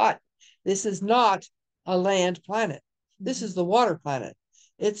creatures, but this is not a land planet. This is the water planet.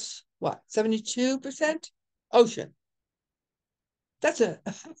 It's what, 72% ocean.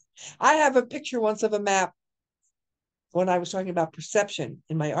 I have a picture once of a map when I was talking about perception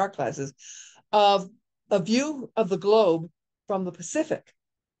in my art classes of a view of the globe from the Pacific.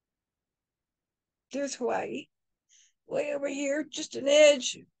 There's Hawaii, way over here, just an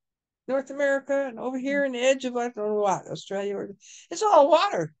edge, North America, and over here an edge of I don't know what, Australia. It's all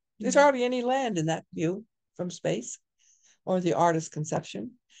water. There's hardly any land in that view from space or the artist's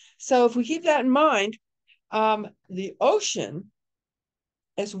conception. So if we keep that in mind, the ocean,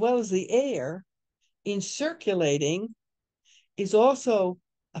 as well as the air in circulating, is also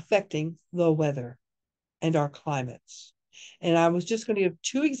affecting the weather and our climates. And I was just going to give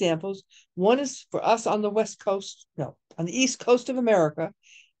two examples. One is for us on the on the east coast of America,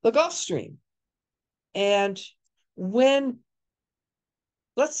 the Gulf Stream. And when,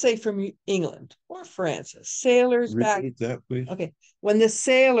 let's say from England or France, sailors back. Repeat that, please. Okay. When the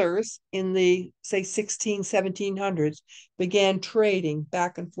sailors in the, say, 1700s began trading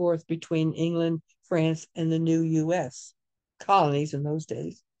back and forth between England, France, and the new US colonies in those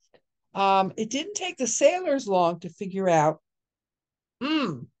days, it didn't take the sailors long to figure out,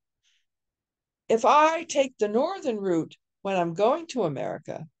 if I take the northern route when I'm going to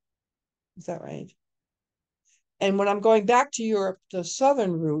America, is that right? And when I'm going back to Europe, the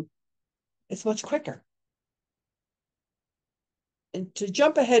southern route, it's much quicker. And to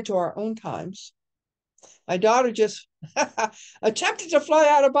jump ahead to our own times, my daughter just attempted to fly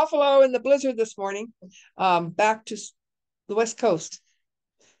out of Buffalo in the blizzard this morning, back to the West Coast.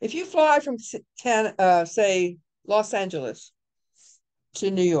 If you fly from say Los Angeles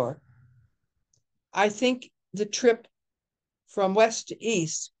to New York, I think the trip from west to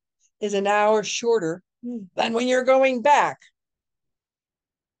east is an hour shorter than when you're going back.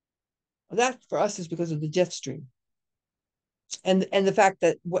 That for us is because of the jet stream. And the fact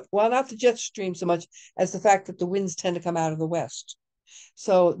that, well, not the jet stream so much as the fact that the winds tend to come out of the west.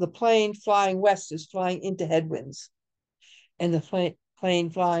 So the plane flying west is flying into headwinds. And the plane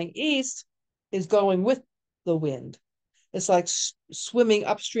flying east is going with the wind. It's like swimming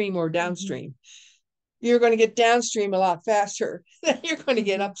upstream or downstream. You're going to get downstream a lot faster than you're going to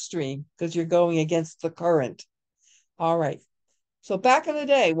get upstream because you're going against the current. All right. So back in the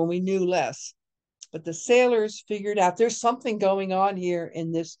day when we knew less, but the sailors figured out there's something going on here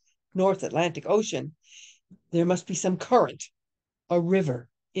in this North Atlantic Ocean. There must be some current, a river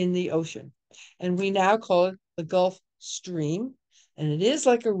in the ocean. And we now call it the Gulf Stream. And it is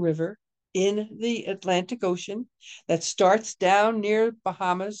like a river in the Atlantic Ocean that starts down near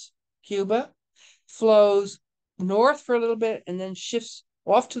Bahamas, Cuba, flows north for a little bit, and then shifts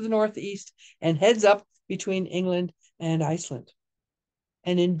off to the northeast and heads up between England and Iceland.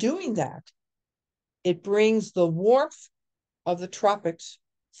 And in doing that, it brings the warmth of the tropics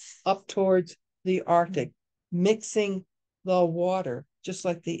up towards the Arctic, mixing the water, just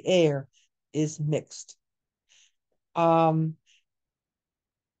like the air is mixed.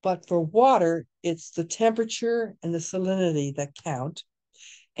 But for water, it's the temperature and the salinity that count.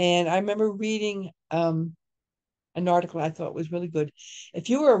 And I remember reading an article I thought was really good. If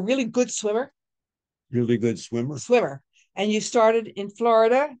you were a really good swimmer, and you started in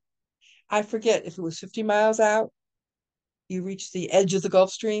Florida, I forget if it was 50 miles out, you reached the edge of the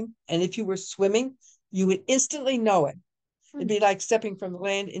Gulf Stream. And if you were swimming, you would instantly know it. It'd be like stepping from the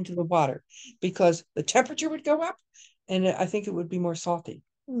land into the water because the temperature would go up and I think it would be more salty.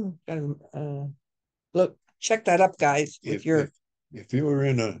 Look, check that up, guys. If you were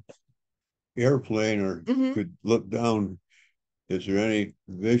in an airplane or could look down, is there any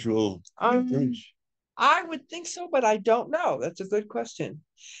visual difference? I would think so, but I don't know. That's a good question.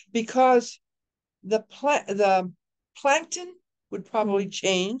 Because the plankton would probably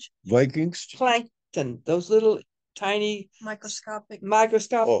change. Vikings? plankton, those little tiny Microscopic.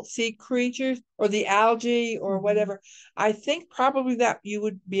 sea creatures, or the algae, or whatever. I think probably that you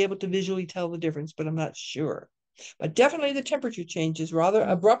would be able to visually tell the difference, but I'm not sure. But definitely the temperature changes rather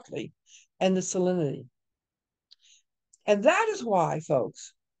abruptly, and the salinity. And that is why,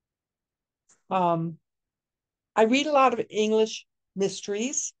 folks, I read a lot of English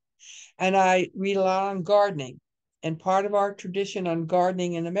mysteries, and I read a lot on gardening. And part of our tradition on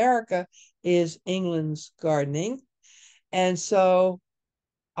gardening in America is England's gardening. And so,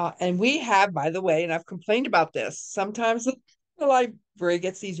 and we have, by the way, and I've complained about this, sometimes the library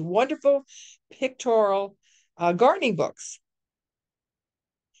gets these wonderful pictorial gardening books.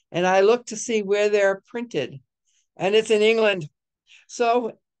 And I look to see where they're printed, and it's in England.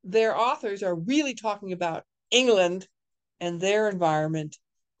 So their authors are really talking about England and their environment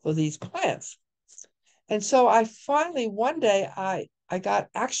for these plants. And so I finally, one day, I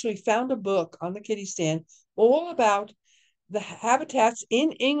actually found a book on the kitty stand all about the habitats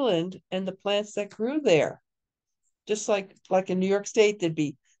in England and the plants that grew there. Just like in New York State, there'd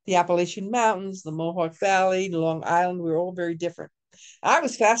be the Appalachian Mountains, the Mohawk Valley, Long Island. We were all very different. I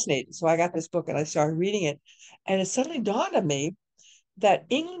was fascinated. So I got this book and I started reading it. And it suddenly dawned on me that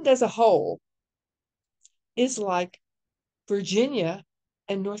England as a whole is like Virginia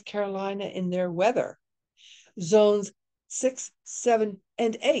and North Carolina in their weather. Zones 6, 7,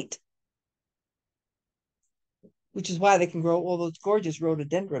 and 8, which is why they can grow all those gorgeous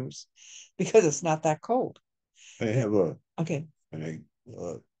rhododendrons, because it's not that cold. I have a okay an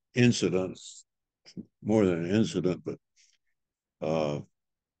incident, more than an incident, but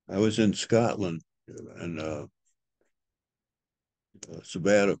I was in Scotland and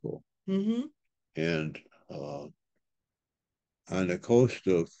sabbatical, and on the coast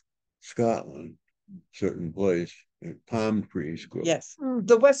of Scotland, certain place, palm trees grow. Yes,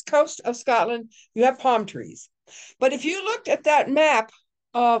 the west coast of Scotland, you have palm trees. But if you looked at that map,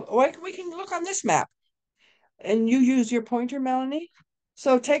 we can look on this map, and you use your pointer, Melanie.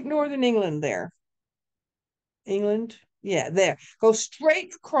 So take northern England there. England, yeah, there. Go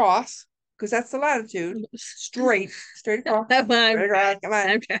straight across, because that's the latitude. Straight across. Come on. Come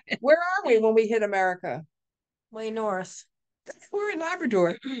on. Where are we when we hit America? Way north. We're in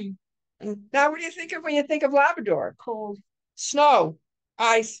Labrador. Now, what do you think of when you think of Labrador? Cold. Snow,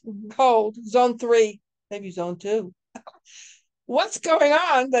 ice, cold, zone 3, maybe zone 2. What's going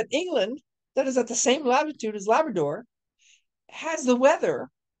on that England, that is at the same latitude as Labrador, has the weather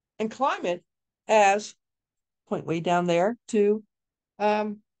and climate as, point way down there, to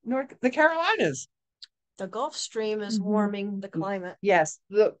the Carolinas. The Gulf Stream is warming the climate. Yes,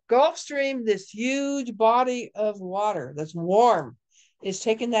 the Gulf Stream, this huge body of water that's warm, is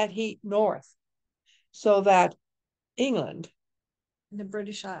taking that heat north, so that England, the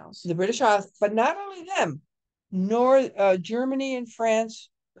British Isles, but not only them, nor Germany and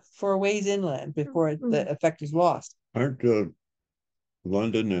France for a ways inland before the effect is lost. Aren't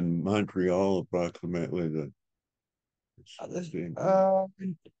London and Montreal approximately the same?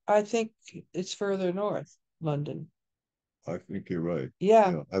 I think it's further north, London. I think you're right.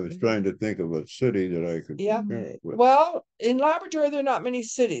 Yeah. I was trying to think of a city that I could compare it with. Well, in Labrador, there are not many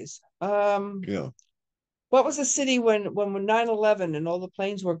cities. What was the city when 9/11 and all the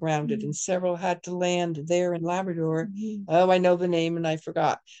planes were grounded and several had to land there in Labrador? Oh, I know the name and I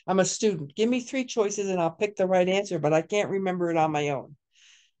forgot. I'm a student. Give me 3 choices and I'll pick the right answer, but I can't remember it on my own.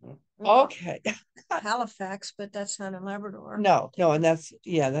 Okay. Halifax, but that's not in Labrador. No, and that's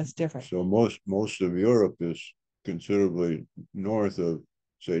different. So most of Europe is considerably north of,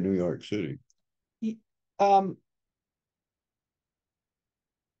 say, New York City.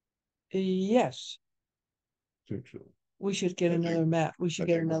 Yes. I think so. We should get another map.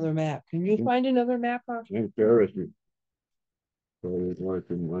 Can you find another map? I think Paris is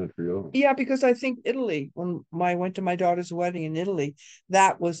north of Montreal. Yeah, because I think Italy, when I went to my daughter's wedding in Italy,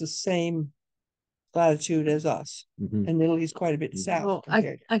 that was the same latitude as us. And Italy's quite a bit south.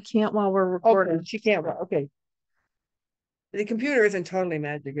 I can't while we're recording. Okay, she can't. Okay. The computer isn't totally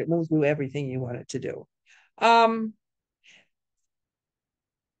magic. It will do everything you want it to do. At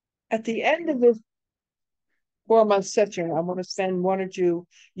the end of this 4-month session, I want to spend 1 or 2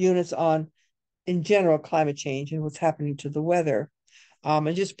 units on, in general, climate change and what's happening to the weather.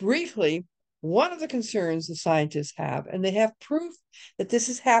 And just briefly, one of the concerns the scientists have, and they have proof that this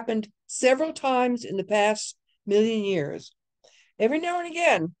has happened several times in the past million years. Every now and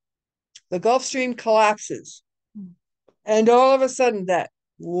again, the Gulf Stream collapses. And all of a sudden, that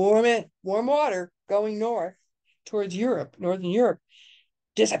warm water going north towards Europe, northern Europe,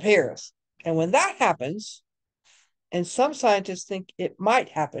 disappears. And when that happens, and some scientists think it might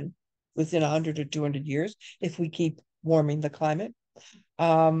happen within 100 or 200 years if we keep warming the climate.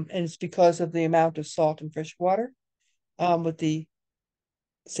 And it's because of the amount of salt and fresh water with the,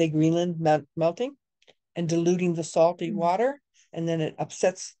 say, Greenland melting and diluting the salty water, and then it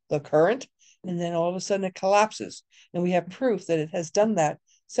upsets the current, and then all of a sudden it collapses. And we have proof that it has done that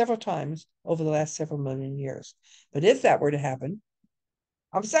several times over the last several million years. But if that were to happen,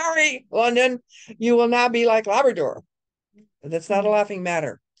 I'm sorry, London, you will now be like Labrador. That's not a laughing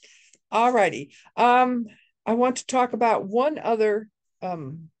matter. All righty. I want to talk about one other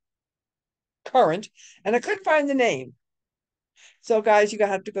current, and I couldn't find the name. So, guys, you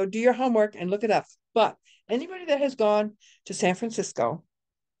have to go do your homework and look it up. But anybody that has gone to San Francisco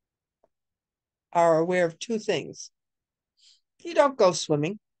are aware of two things. You don't go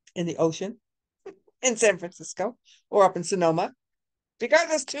swimming in the ocean in San Francisco or up in Sonoma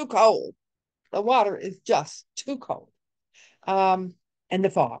because it's too cold. The water is just too cold. And the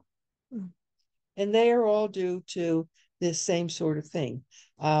fog. And they are all due to this same sort of thing.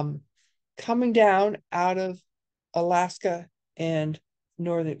 Coming down out of Alaska and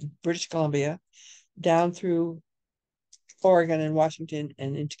northern British Columbia, down through Oregon and Washington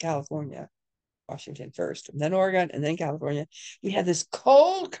and into California. Washington first, and then Oregon, and then California. We had this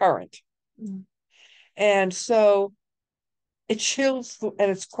cold current. And so it chills,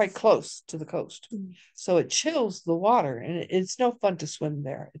 and it's quite close to the coast. So it chills the water, and it's no fun to swim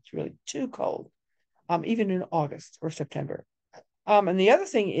there. It's really too cold, even in August or September. And the other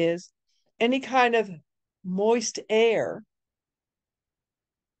thing is any kind of moist air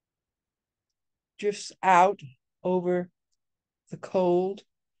drifts out over the cold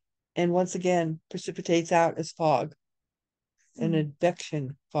and once again precipitates out as fog, an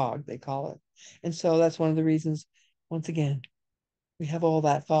advection fog, they call it. And so that's one of the reasons, once again, we have all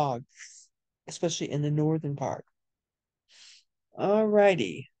that fog, especially in the northern part. All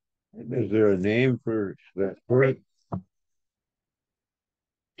righty. Is there a name for that current? I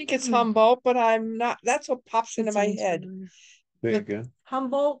think it's Humboldt, but I'm not, that's what pops into my head. Say again.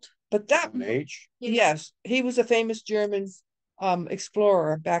 Humboldt. But that, H? yes, he was a famous German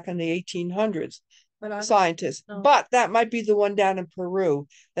explorer back in the 1800s, scientist. But that might be the one down in Peru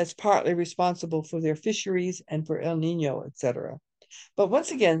that's partly responsible for their fisheries and for El Nino, etc. But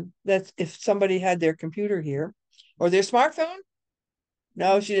once again, that's if somebody had their computer here or their smartphone.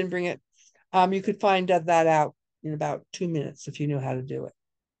 No, she didn't bring it. You could find that out in about 2 minutes if you knew how to do it.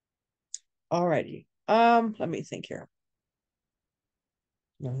 All righty. Let me think here.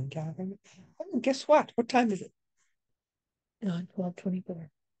 Oh, guess what? What time is it? 12:24.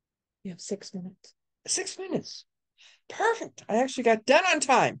 You have 6 minutes. 6 minutes. Perfect. I actually got done on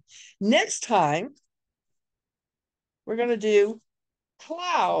time. Next time, we're going to do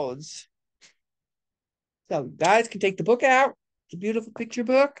clouds. So you guys can take the book out. It's a beautiful picture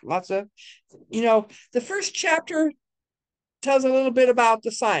book. Lots of, the first chapter tells a little bit about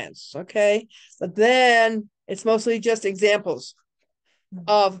the science, okay? But then it's mostly just examples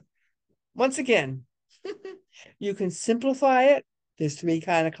of, once again, you can simplify it. There's 3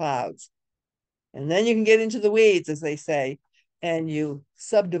 kinds of clouds. And then you can get into the weeds, as they say, and you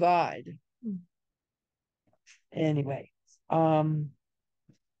subdivide. Anyway, so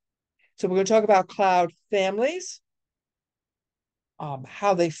we're going to talk about cloud families,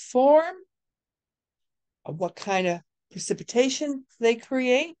 how they form, what kind of precipitation they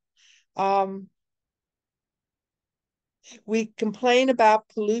create. We complain about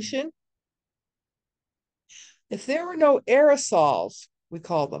pollution. If there were no aerosols, we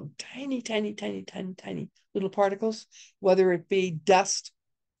call them tiny, tiny, tiny, tiny, tiny little particles, whether it be dust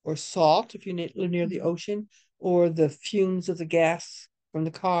or salt, if you live near the ocean, or the fumes of the gas from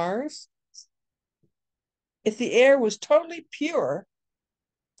the cars. If the air was totally pure,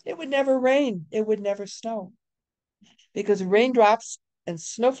 it would never rain. It would never snow. Because raindrops and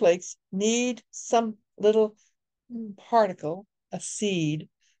snowflakes need some little particle, a seed,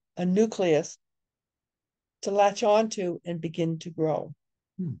 a nucleus, to latch onto and begin to grow.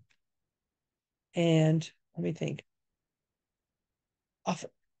 And let me think.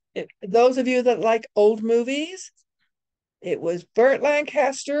 Those of you that like old movies, it was Burt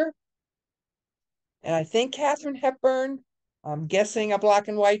Lancaster and I think Katharine Hepburn. I'm guessing a black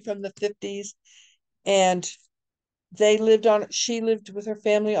and white from the 50s. And she lived with her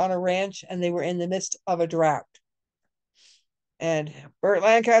family on a ranch, and they were in the midst of a drought. And Burt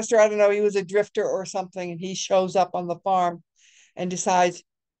Lancaster, I don't know, he was a drifter or something, and he shows up on the farm and decides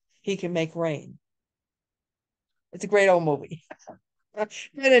he can make rain. It's a great old movie. But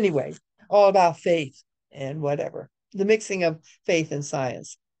anyway, all about faith and whatever, the mixing of faith and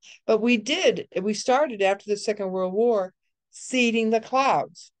science. But we started after the Second World War seeding the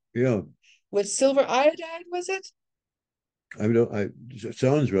clouds. Yeah, with silver iodide, was it? it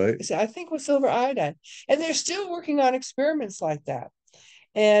sounds right. I think with silver iodide. And they're still working on experiments like that.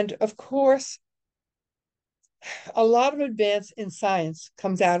 And of course, a lot of advance in science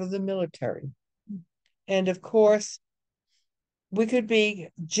comes out of the military. And of course, we could be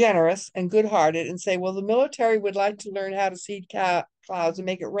generous and good-hearted and say, well, the military would like to learn how to seed clouds and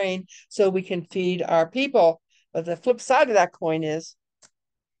make it rain so we can feed our people. But the flip side of that coin is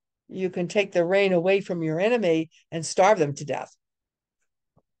you can take the rain away from your enemy and starve them to death.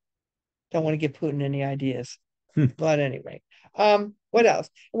 Don't want to give Putin any ideas. But anyway, what else?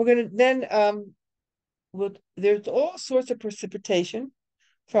 We're gonna then there's all sorts of precipitation,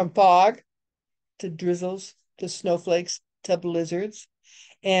 from fog to drizzles to snowflakes to blizzards.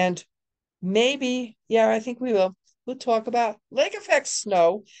 And maybe, yeah, I think we'll talk about lake effect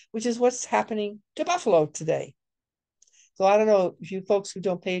snow, which is what's happening to Buffalo today. So I don't know if you folks who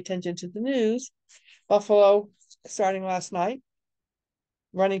don't pay attention to the news, Buffalo, starting last night,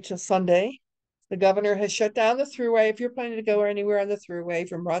 running till Sunday, the governor has shut down the thruway. If you're planning to go anywhere on the thruway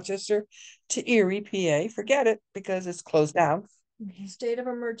from Rochester to Erie, PA, forget it because it's closed down. State of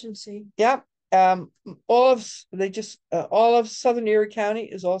emergency. Yep. All of Southern Erie County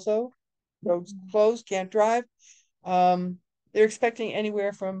is also roads closed, can't drive. They're expecting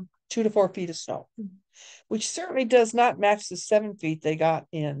anywhere from 2 to 4 feet of snow, which certainly does not match the 7 feet they got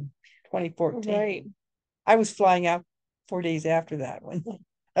in 2014. Right. I was flying out 4 days after that when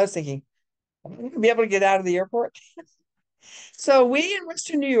I was thinking, I'm going to be able to get out of the airport. So we in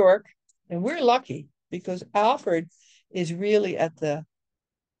Western New York, and we're lucky because Alfred is really at the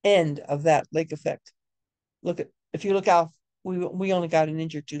end of that lake effect. If you look out, we only got an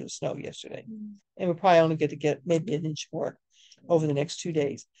inch or two of snow yesterday, and we'll probably only get maybe an inch more over the next 2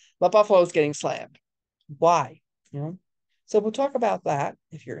 days. But Buffalo's getting slammed. Why? So we'll talk about that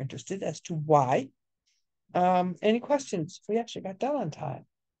if you're interested as to why. Any questions? We actually got done on time.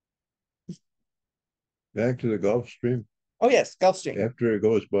 Back to the Gulf Stream. Oh yes, Gulf Stream. After it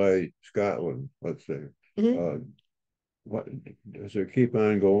goes by Scotland, let's say, what does it keep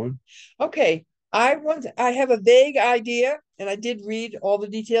on going? Okay, I have a vague idea, and I did read all the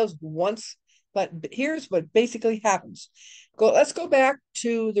details once, but here's what basically happens. Let's go back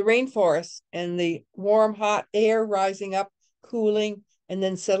to the rainforest and the warm, hot air rising up, cooling, and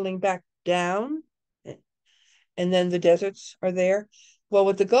then settling back down. And then the deserts are there. Well,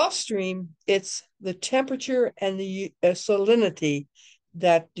 with the Gulf Stream, it's the temperature and the salinity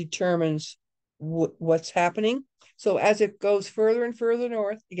that determines what's happening. So as it goes further and further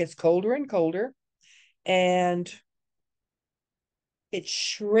north, it gets colder and colder, and it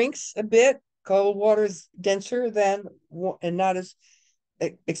shrinks a bit. Cold water is denser than and not as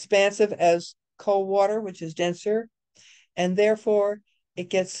expansive as cold water, which is denser, and therefore it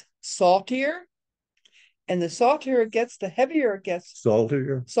gets saltier. And the saltier it gets, the heavier it gets.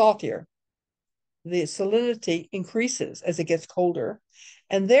 Saltier? Saltier. The salinity increases as it gets colder,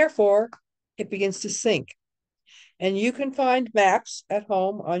 and therefore it begins to sink. And you can find maps at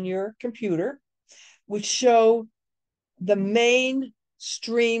home on your computer which show the main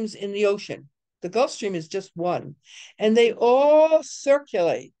streams in the ocean. The Gulf Stream is just one, and they all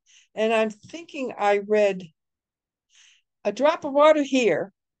circulate. And I'm thinking I read a drop of water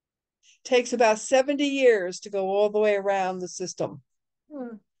here takes about 70 years to go all the way around the system.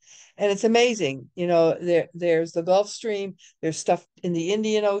 And it's amazing. There's the Gulf Stream, there's stuff in the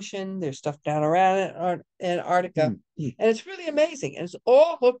Indian Ocean, there's stuff down around Antarctica. And it's really amazing. And it's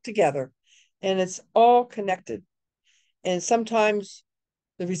all hooked together, and it's all connected. And sometimes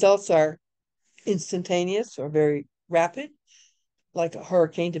the results are instantaneous or very rapid, like a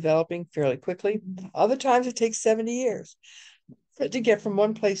hurricane developing fairly quickly. Other times it takes 70 years to get from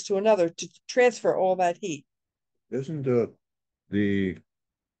one place to another to transfer all that heat. Isn't the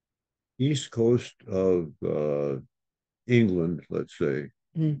east coast of England, let's say,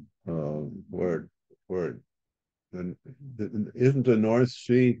 where isn't the North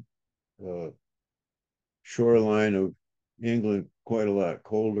Sea shoreline of England quite a lot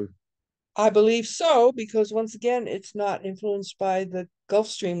colder? I believe so, because once again, it's not influenced by the Gulf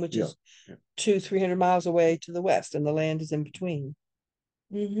Stream, which is 200-300 miles away to the west, and the land is in between.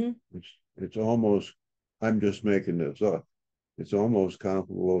 It's almost, I'm just making this up, it's almost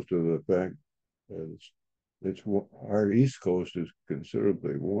comparable to the fact that it's our east coast is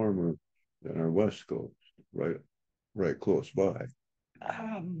considerably warmer than our west coast, right close by.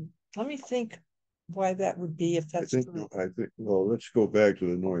 Let me think why that would be, if that's true. I think well, let's go back to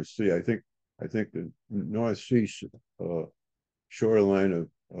the North Sea. I think the North Sea shoreline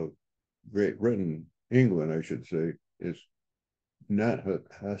of Great Britain, England, I should say, is not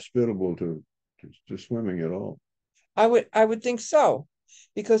hospitable to swimming at all. I would think so,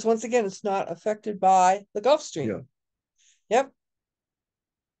 because once again, it's not affected by the Gulf Stream. Yeah. Yep.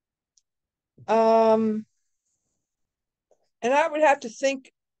 And I would have to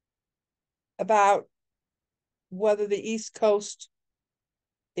think about whether the East Coast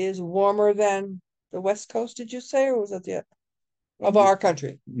is warmer than the West Coast, did you say, or was that the of our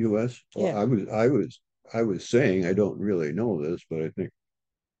country? U.S. Well, Yeah. I was saying I don't really know this, but I think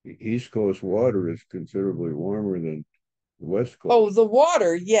the East Coast water is considerably warmer than the West Coast. Oh, the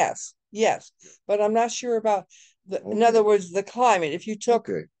water, yes, yes, but I'm not sure about in other words, the climate. If you took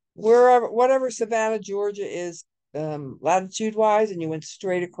wherever, whatever Savannah, Georgia is, latitude wise, and you went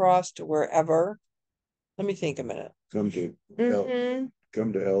straight across to wherever. Let me think a minute. Come to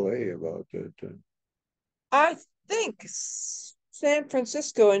LA about that. I think San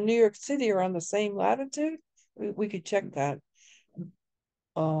Francisco and New York City are on the same latitude. We could check that.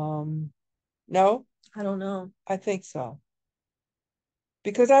 No, I don't know. I think so.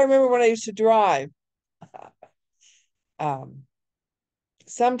 Because I remember when I used to drive,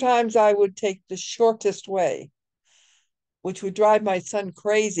 sometimes I would take the shortest way, which would drive my son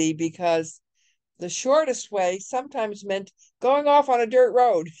crazy because the shortest way sometimes meant going off on a dirt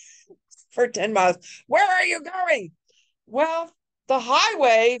road for 10 miles. Where are you going? Well, the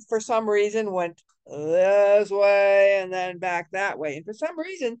highway for some reason went this way and then back that way. And for some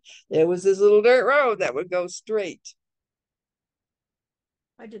reason, there was this little dirt road that would go straight.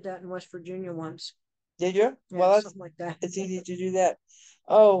 I did that in West Virginia once. Did you? Yeah, well, something like that. It's easy to do that.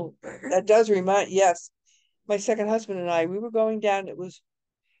 Oh, that does remind, yes. My second husband and I, we were going down. It was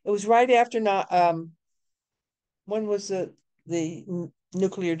right after not when was the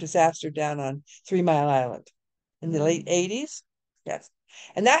nuclear disaster down on 3 Mile Island in the late 80s? Yes.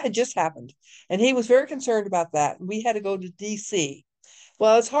 And that had just happened. And he was very concerned about that. We had to go to DC.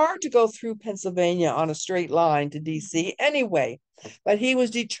 Well, it's hard to go through Pennsylvania on a straight line to DC anyway, but he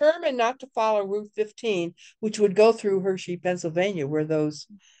was determined not to follow Route 15, which would go through Hershey, Pennsylvania, where those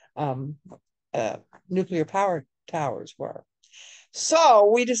nuclear power towers were.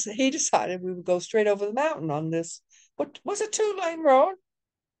 So he decided we would go straight over the mountain on this. What was a 2-lane road?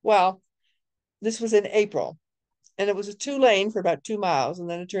 Well, this was in April, and it was a 2-lane for about 2 miles, and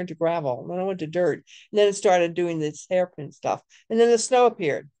then it turned to gravel, and then it went to dirt, and then it started doing this hairpin stuff, and then the snow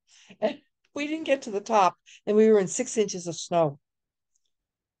appeared, and we didn't get to the top, and we were in 6 inches of snow,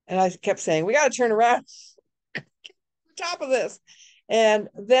 and I kept saying, "We got to turn around, top of this." And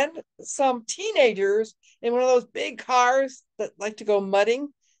then some teenagers in one of those big cars that like to go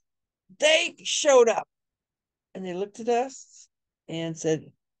mudding, they showed up, and they looked at us and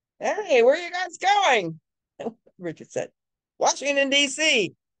said, "Hey, where are you guys going?" Richard said, "Washington,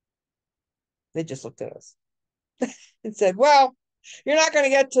 D.C." They just looked at us and said, "Well, you're not going to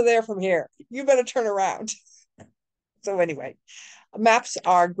get to there from here. You better turn around." So anyway, maps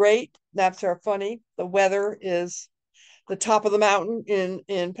are great. Maps are funny. The weather is the top of the mountain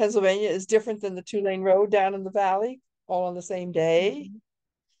in Pennsylvania is different than the 2-lane road down in the valley, all on the same day. Mm-hmm.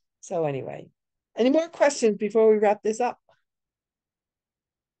 So anyway, any more questions before we wrap this up?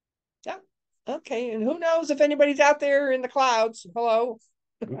 Yeah. Okay. And who knows if anybody's out there in the clouds? Hello.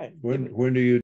 When do you